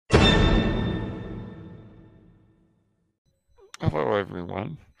Hello,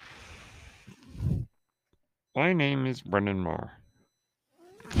 everyone. My name is Brendan Moore.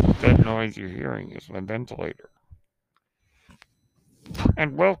 That noise you're hearing is my ventilator.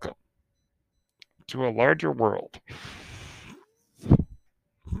 And welcome to a larger world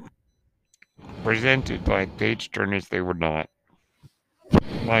presented by Page Turners They Were Not,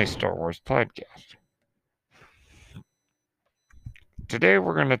 my Star Wars podcast. Today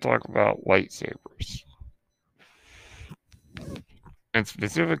we're going to talk about lightsabers. And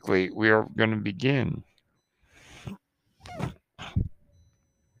specifically, we are going to begin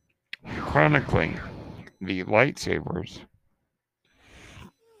chronicling the lightsabers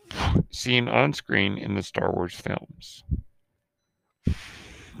seen on screen in the Star Wars films.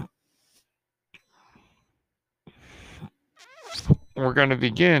 We're going to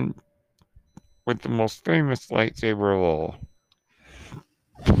begin with the most famous lightsaber of all,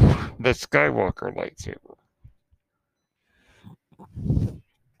 the Skywalker lightsaber.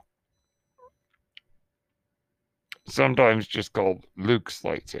 Sometimes just called Luke's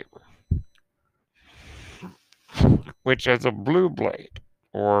lightsaber, which has a blue blade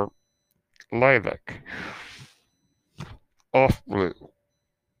or lilac off blue.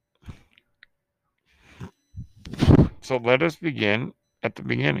 So let us begin at the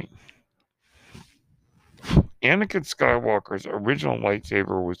beginning. Anakin Skywalker's original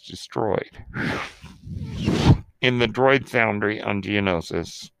lightsaber was destroyed in the droid foundry on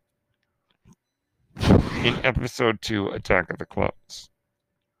Geonosis in Episode 2 Attack of the Clones.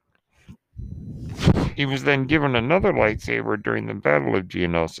 He was then given another lightsaber during the Battle of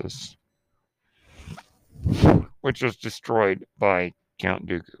Geonosis, which was destroyed by Count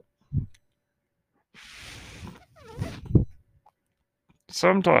Dooku.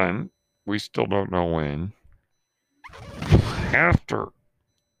 Sometime, we still don't know when, after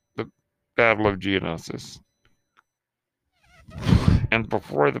the Battle of Geonosis and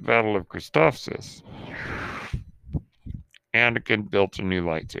before the Battle of Christophsis, Anakin built a new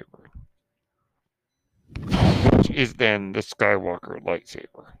lightsaber, which is then the Skywalker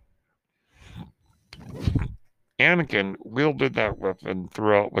lightsaber. Anakin wielded that weapon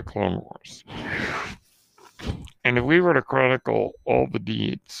throughout the Clone Wars. And if we were to chronicle all the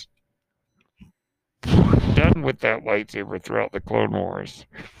deeds done with that lightsaber throughout the Clone Wars,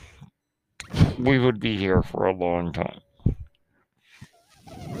 we would be here for a long time.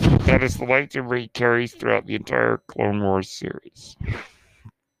 That is the lightsaber he carries throughout the entire Clone Wars series.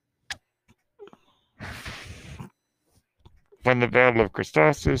 From the Battle of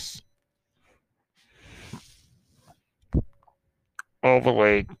Christophsis all the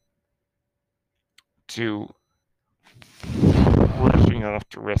way to rushing off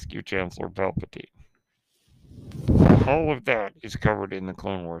to rescue Chancellor Palpatine. All of that is covered in the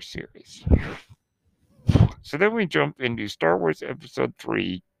Clone Wars series. So then we jump into Star Wars Episode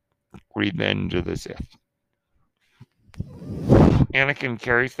 3, Revenge of the Sith. Anakin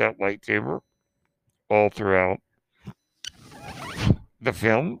carries that lightsaber all throughout the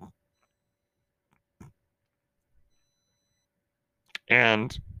film,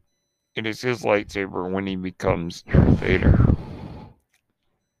 and it is his lightsaber when he becomes Vader.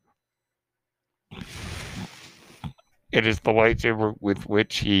 It is the lightsaber with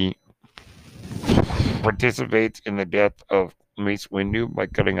which he participates in the death of Mace Windu by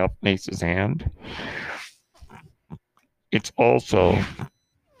cutting off Mace's hand. It's also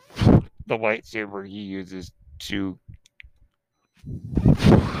the lightsaber he uses to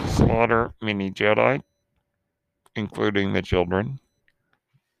slaughter many Jedi, including the children,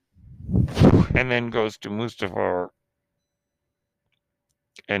 and then goes to Mustafar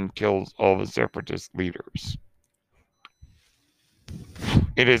and kills all the Separatist leaders.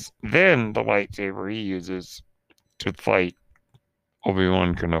 It is then the lightsaber he uses to fight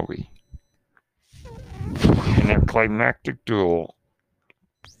Obi-Wan Kenobi in a climactic duel,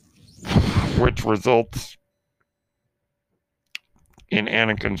 which results in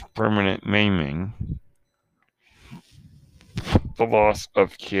Anakin's permanent maiming, the loss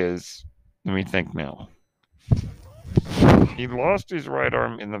of his, let me think now. He lost his right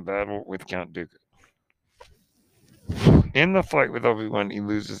arm in the battle with Count Dooku. In the fight with Obi-Wan, he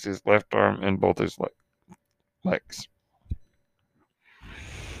loses his left arm and both his legs.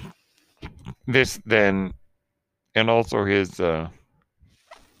 This then, and also his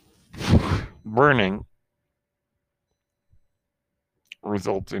burning,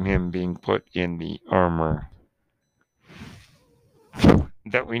 results in him being put in the armor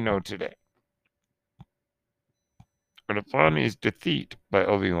that we know today. But upon his defeat by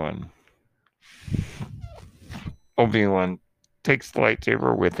Obi-Wan, Obi-Wan takes the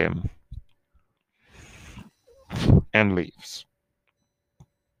lightsaber with him and leaves.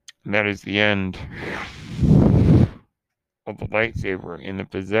 And that is the end of the lightsaber in the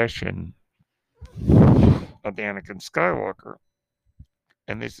possession of Anakin Skywalker.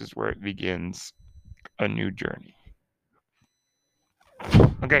 And this is where it begins a new journey.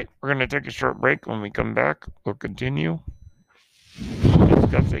 Okay, we're going to take a short break. When we come back, we'll continue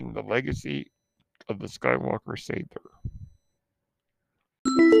discussing the legacy of the Skywalker saber.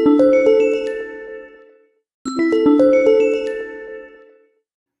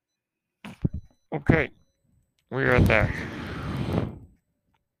 Okay, we are back.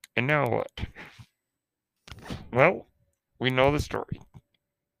 And now what? Well, we know the story.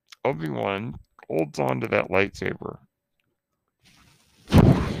 Obi-Wan holds on to that lightsaber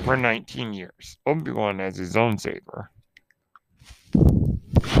for 19 years. Obi-Wan has his own saber.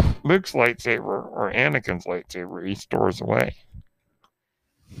 Luke's lightsaber, or Anakin's lightsaber, he stores away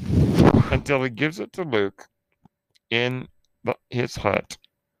until he gives it to Luke in his hut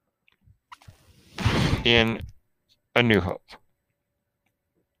in A New Hope.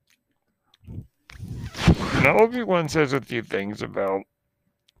 Now, Obi-Wan says a few things about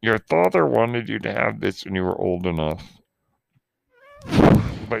your father wanted you to have this when you were old enough,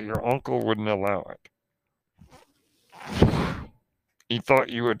 but your uncle wouldn't allow it. He thought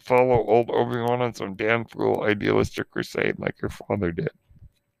you would follow old Obi-Wan on some damn fool idealistic crusade like your father did.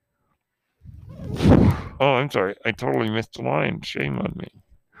 Oh, I'm sorry. I totally missed a line. Shame on me.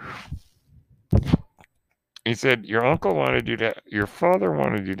 He said, your father wanted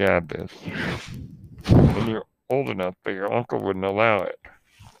you to have this when you're old enough, but your uncle wouldn't allow it.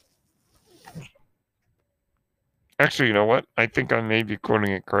 Actually, you know what? I think I may be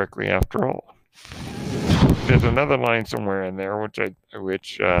quoting it correctly after all. There's another line somewhere in there which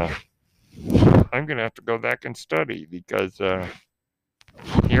I'm gonna have to go back and study because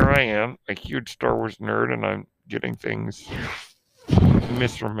here I am, a huge Star Wars nerd, and I'm getting things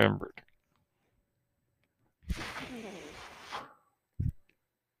misremembered.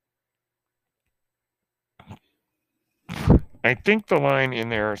 I think the line in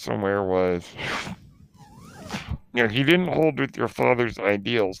there somewhere was, he didn't hold with your father's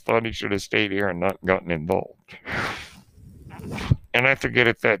ideals, thought he should have stayed here and not gotten involved. And I forget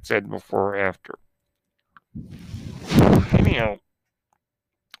if that said before or after. Anyhow,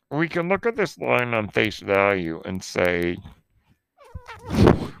 we can look at this line on face value and say,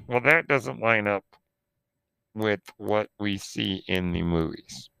 well, that doesn't line up with what we see in the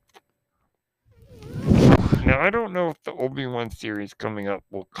movies. Now, I don't know if the Obi-Wan series coming up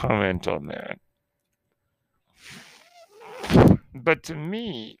will comment on that. But to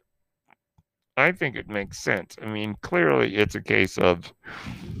me, I think it makes sense. I mean, clearly it's a case of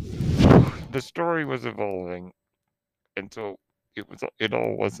the story was evolving until it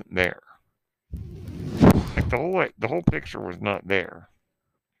all wasn't there. Like the whole picture was not there.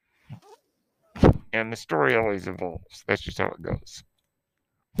 And the story always evolves. That's just how it goes.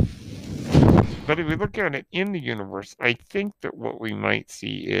 But if we look at it in the universe, I think that what we might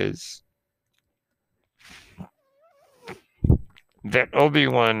see is that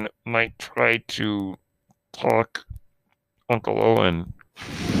Obi-Wan might try to talk Uncle Owen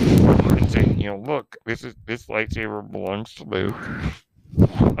and say, look, this lightsaber belongs to Luke.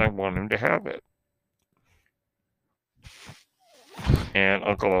 I want him to have it. And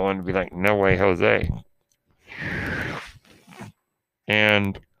Uncle Owen would be like, no way, Jose.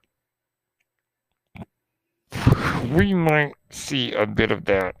 And we might see a bit of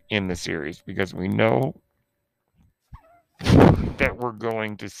that in the series because we know that we're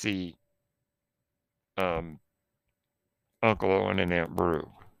going to see Uncle Owen and Aunt Beru.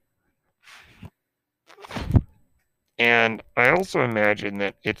 And I also imagine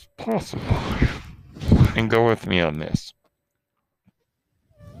that it's possible, and go with me on this,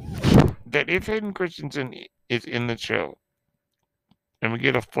 that if Hayden Christensen is in the show and we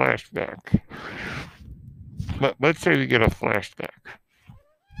get a flashback, let's say we get a flashback.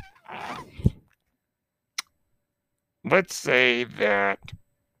 Let's say that,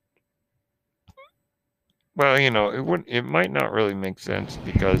 well, it might not really make sense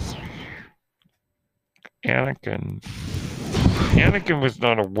because Anakin was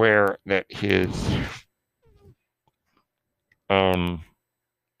not aware that his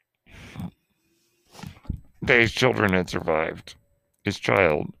children had survived. His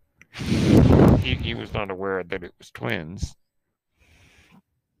child. He was not aware that it was twins.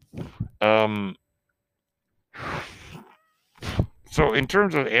 So in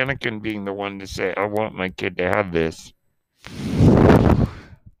terms of Anakin being the one to say, I want my kid to have this,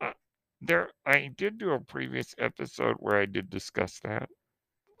 I did do a previous episode where I did discuss that.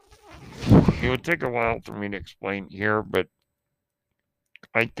 It would take a while for me to explain here, but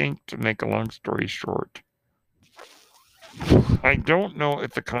I think, to make a long story short, I don't know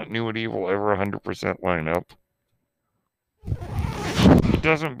if the continuity will ever 100% line up. It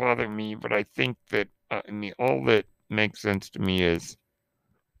doesn't bother me, but I think that all that makes sense to me is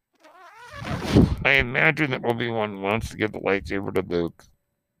I imagine that Obi-Wan wants to give the lightsaber to Luke,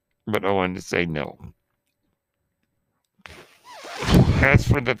 but Owen to say no. As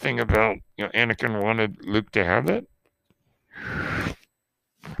for the thing about, Anakin wanted Luke to have it,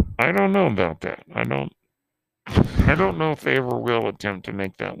 I don't know about that. I don't know if they ever will attempt to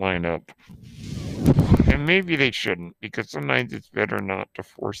make that line up. And maybe they shouldn't, because sometimes it's better not to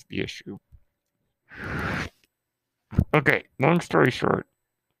force the issue. Okay, long story short,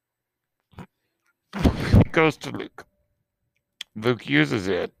 it goes to Luke. Luke uses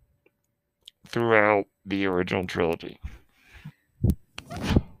it throughout the original trilogy.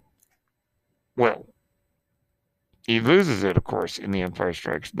 Well, he loses it, of course, in The Empire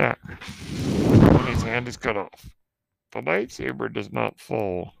Strikes Back, when his hand is cut off. The lightsaber does not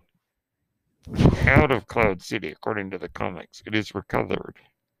fall out of Cloud City, according to the comics. It is recovered.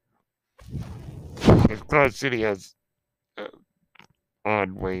 Because Cloud City has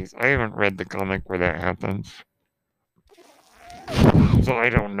odd ways. I haven't read the comic where that happens, so I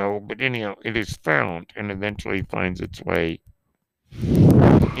don't know. But anyhow, it is found and eventually finds its way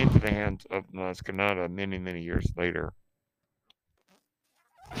into the hands of Maz Kanata many, many years later.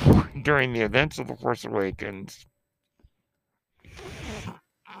 During the events of The Force Awakens,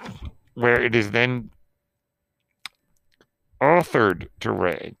 where it is then authored to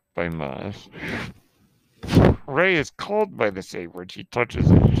Rey by Maz. Rey is called by the saber, and she touches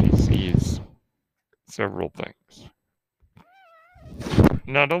it, and she sees several things.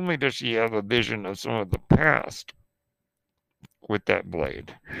 Not only does she have a vision of some of the past with that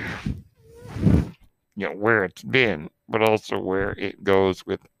blade, where it's been, but also where it goes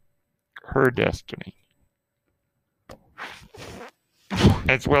with her destiny,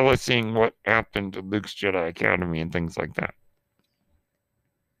 as well as seeing what happened to Luke's Jedi Academy and things like that.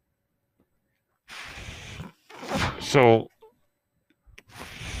 So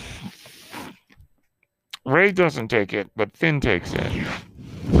Rey doesn't take it, but Finn takes it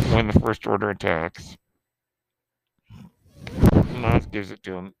when the First Order attacks. Maz gives it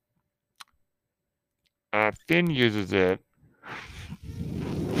to him. Finn uses it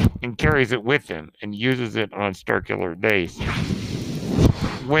and carries it with him and uses it on Starkiller Base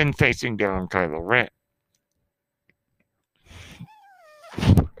when facing down Kylo Ren.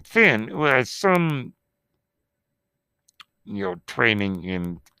 Finn, who has some, training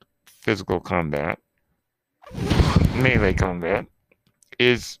in physical combat, melee combat,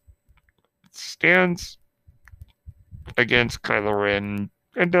 stands against Kylo Ren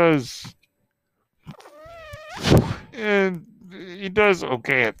and he does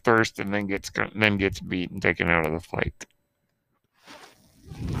okay at first, and then gets beat and taken out of the fight.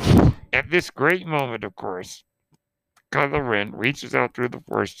 At this great moment, of course, Kylo Ren reaches out through the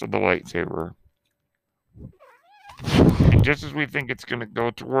Force to the lightsaber, and just as we think it's going to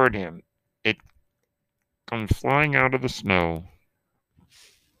go toward him, it comes flying out of the snow,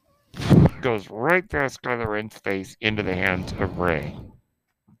 goes right past Kylo Ren's face into the hands of Rey.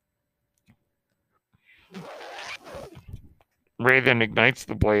 Rey then ignites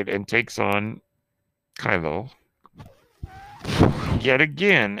the blade and takes on Kylo. Yet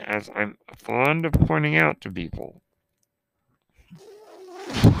again, as I'm fond of pointing out to people,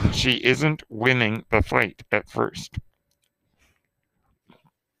 she isn't winning the fight at first.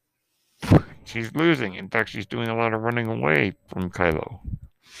 She's losing. In fact, she's doing a lot of running away from Kylo.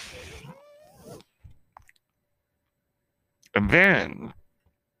 And then,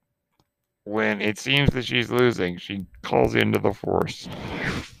 when it seems that she's losing, she calls into the Force.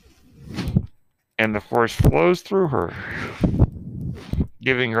 And the Force flows through her,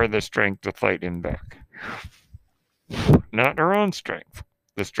 giving her the strength to fight him back. Not her own strength,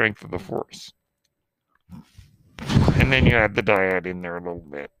 the strength of the Force. And then you add the dyad in there a little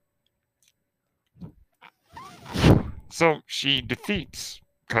bit. So she defeats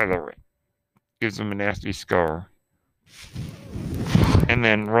Kylo Ren, gives him a nasty scar, and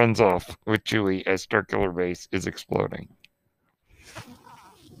then runs off with Chewie as Starkiller Base is exploding.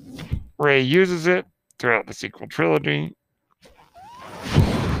 Rey uses it throughout the sequel trilogy.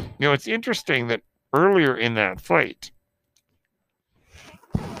 It's interesting that earlier in that fight,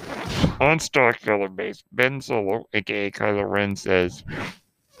 on Starkiller Base, Ben Solo, aka Kylo Ren, says,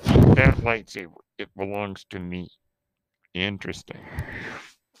 "That lightsaber, it belongs to me." Interesting.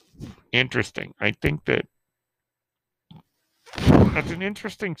 I think that's an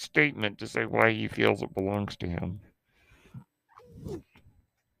interesting statement to say why he feels it belongs to him.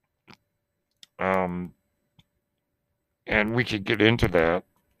 And we could get into that.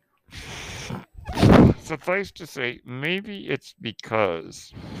 Suffice to say, maybe it's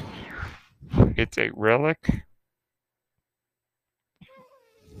because it's a relic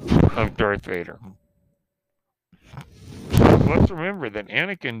of Darth Vader. Let's remember that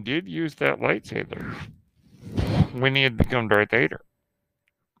Anakin did use that lightsaber when he had become Darth Vader.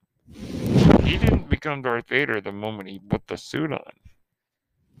 He didn't become Darth Vader the moment he put the suit on.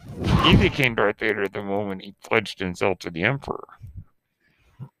 He became Darth Vader the moment he pledged himself to the Emperor,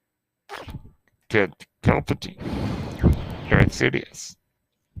 to Palpatine, Darth Sidious,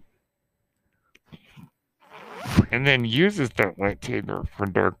 and then uses that lightsaber for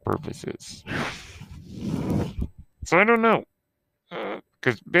dark purposes. So I don't know,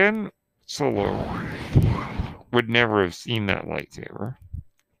 because Ben Solo would never have seen that lightsaber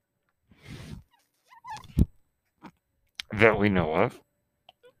that we know of.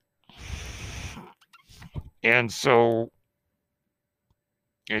 And so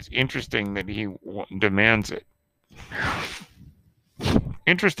it's interesting that he demands it.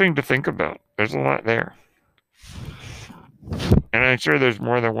 Interesting to think about. There's a lot there. And I'm sure there's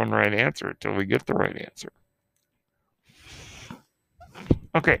more than one right answer until we get the right answer.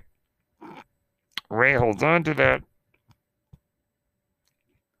 Okay. Rey holds on to that.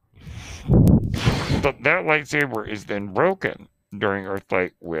 But that lightsaber is then broken during her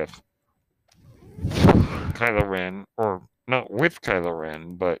fight with Kylo Ren, or not with Kylo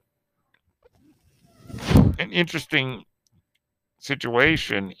Ren, but an interesting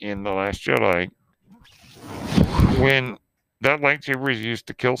situation in The Last Jedi when that lightsaber is used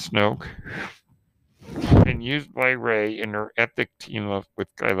to kill Snoke and used by Rey in her epic team up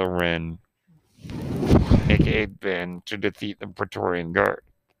with Kylo Ren, aka Ben, to defeat the Praetorian Guard.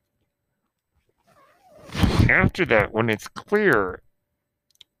 After that, when it's clear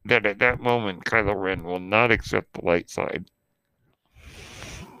that at that moment Kylo Ren will not accept the light side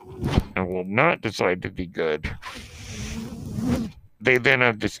and will not decide to be good, they then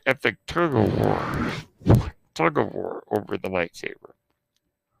have this epic tug of war over the lightsaber,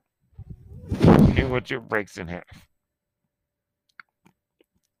 in which it breaks in half.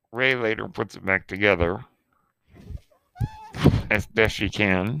 Rey later puts it back together as best she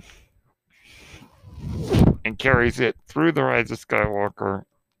can and carries it through the Rise of Skywalker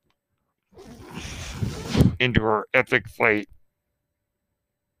into her epic fight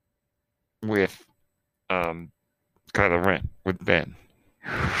with Kylo Ren, with Ben.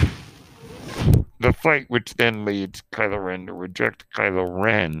 The fight which then leads Kylo Ren to reject Kylo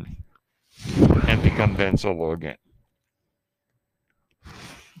Ren and become Ben Solo again.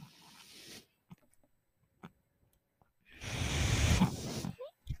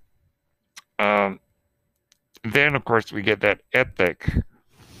 Then, of course, we get that epic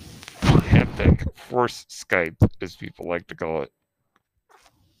Force Skype, as people like to call it,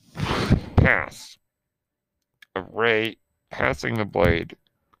 pass of Rey passing the blade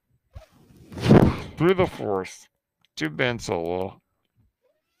through the Force to Ben Solo.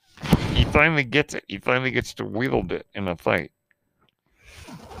 He finally gets it. He finally gets to wield it in a fight,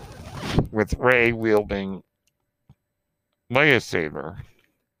 with Rey wielding Leia's saber.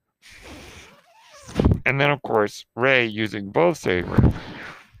 And then, of course, Rey using both sabers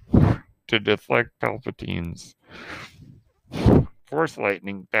to deflect Palpatine's Force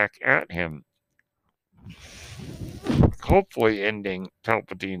lightning back at him, hopefully ending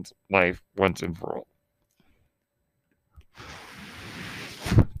Palpatine's life once and for all.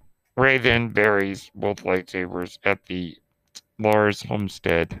 Rey then buries both lightsabers at the Lars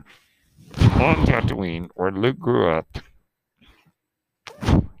homestead on Tatooine, where Luke grew up,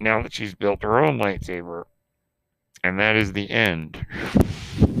 now that she's built her own lightsaber. And that is the end,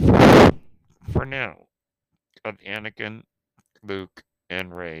 for now, of Anakin, Luke,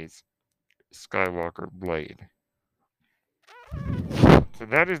 and Rey's Skywalker blade. So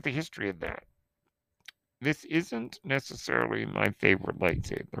that is the history of that. This isn't necessarily my favorite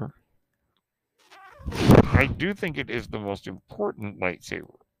lightsaber. I do think it is the most important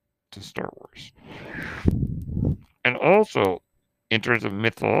lightsaber to Star Wars. And also, in terms of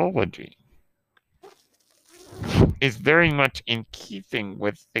mythology, is very much in keeping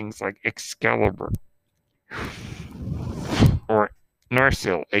with things like Excalibur or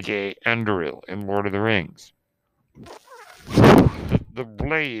Narsil, aka Anduril in Lord of the Rings. The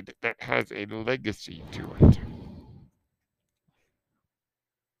blade that has a legacy to it.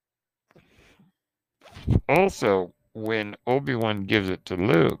 Also, when Obi-Wan gives it to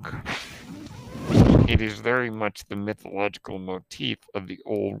Luke, it is very much the mythological motif of the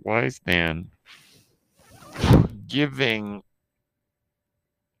old wise man giving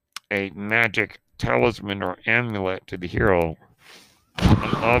a magic talisman or amulet to the hero,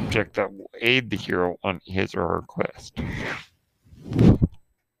 an object that will aid the hero on his or her quest.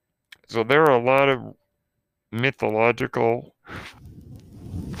 So there are a lot of mythological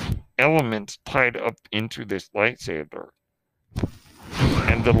elements tied up into this lightsaber.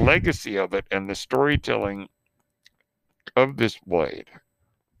 And the legacy of it and the storytelling of this blade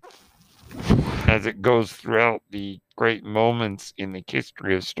as it goes throughout the great moments in the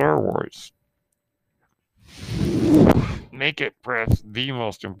history of Star Wars make it perhaps the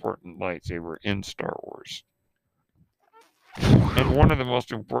most important lightsaber in Star Wars. And one of the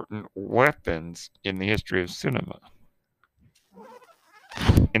most important weapons in the history of cinema.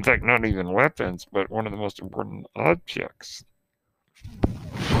 In fact, not even weapons, but one of the most important objects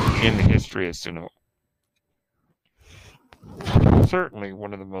in the history of cinema. Certainly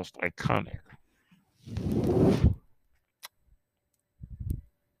one of the most iconic.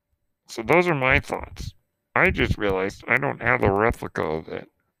 So those are my thoughts. I just realized I don't have a replica of it.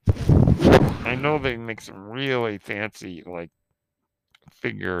 I know they make some really fancy, like,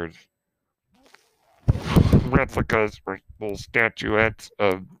 figures, replicas, or little statuettes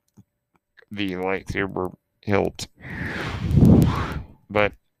of the lightsaber hilt.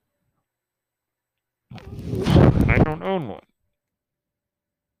 But I don't own one.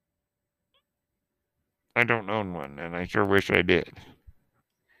 I don't own one, and I sure wish I did.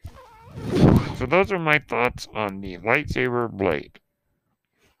 So those are my thoughts on the lightsaber blade.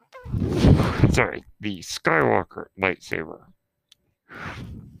 Sorry, the Skywalker lightsaber.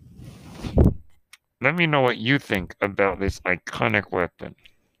 Let me know what you think about this iconic weapon.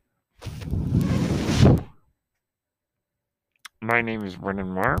 My name is Brennan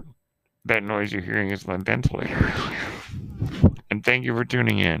Marr. That noise you're hearing is my ventilator. And thank you for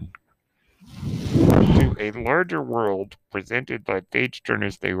tuning in to A Larger World presented by Page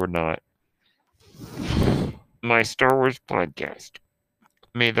Turners They Were Not, my Star Wars podcast.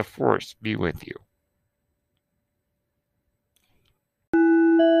 May the Force be with you.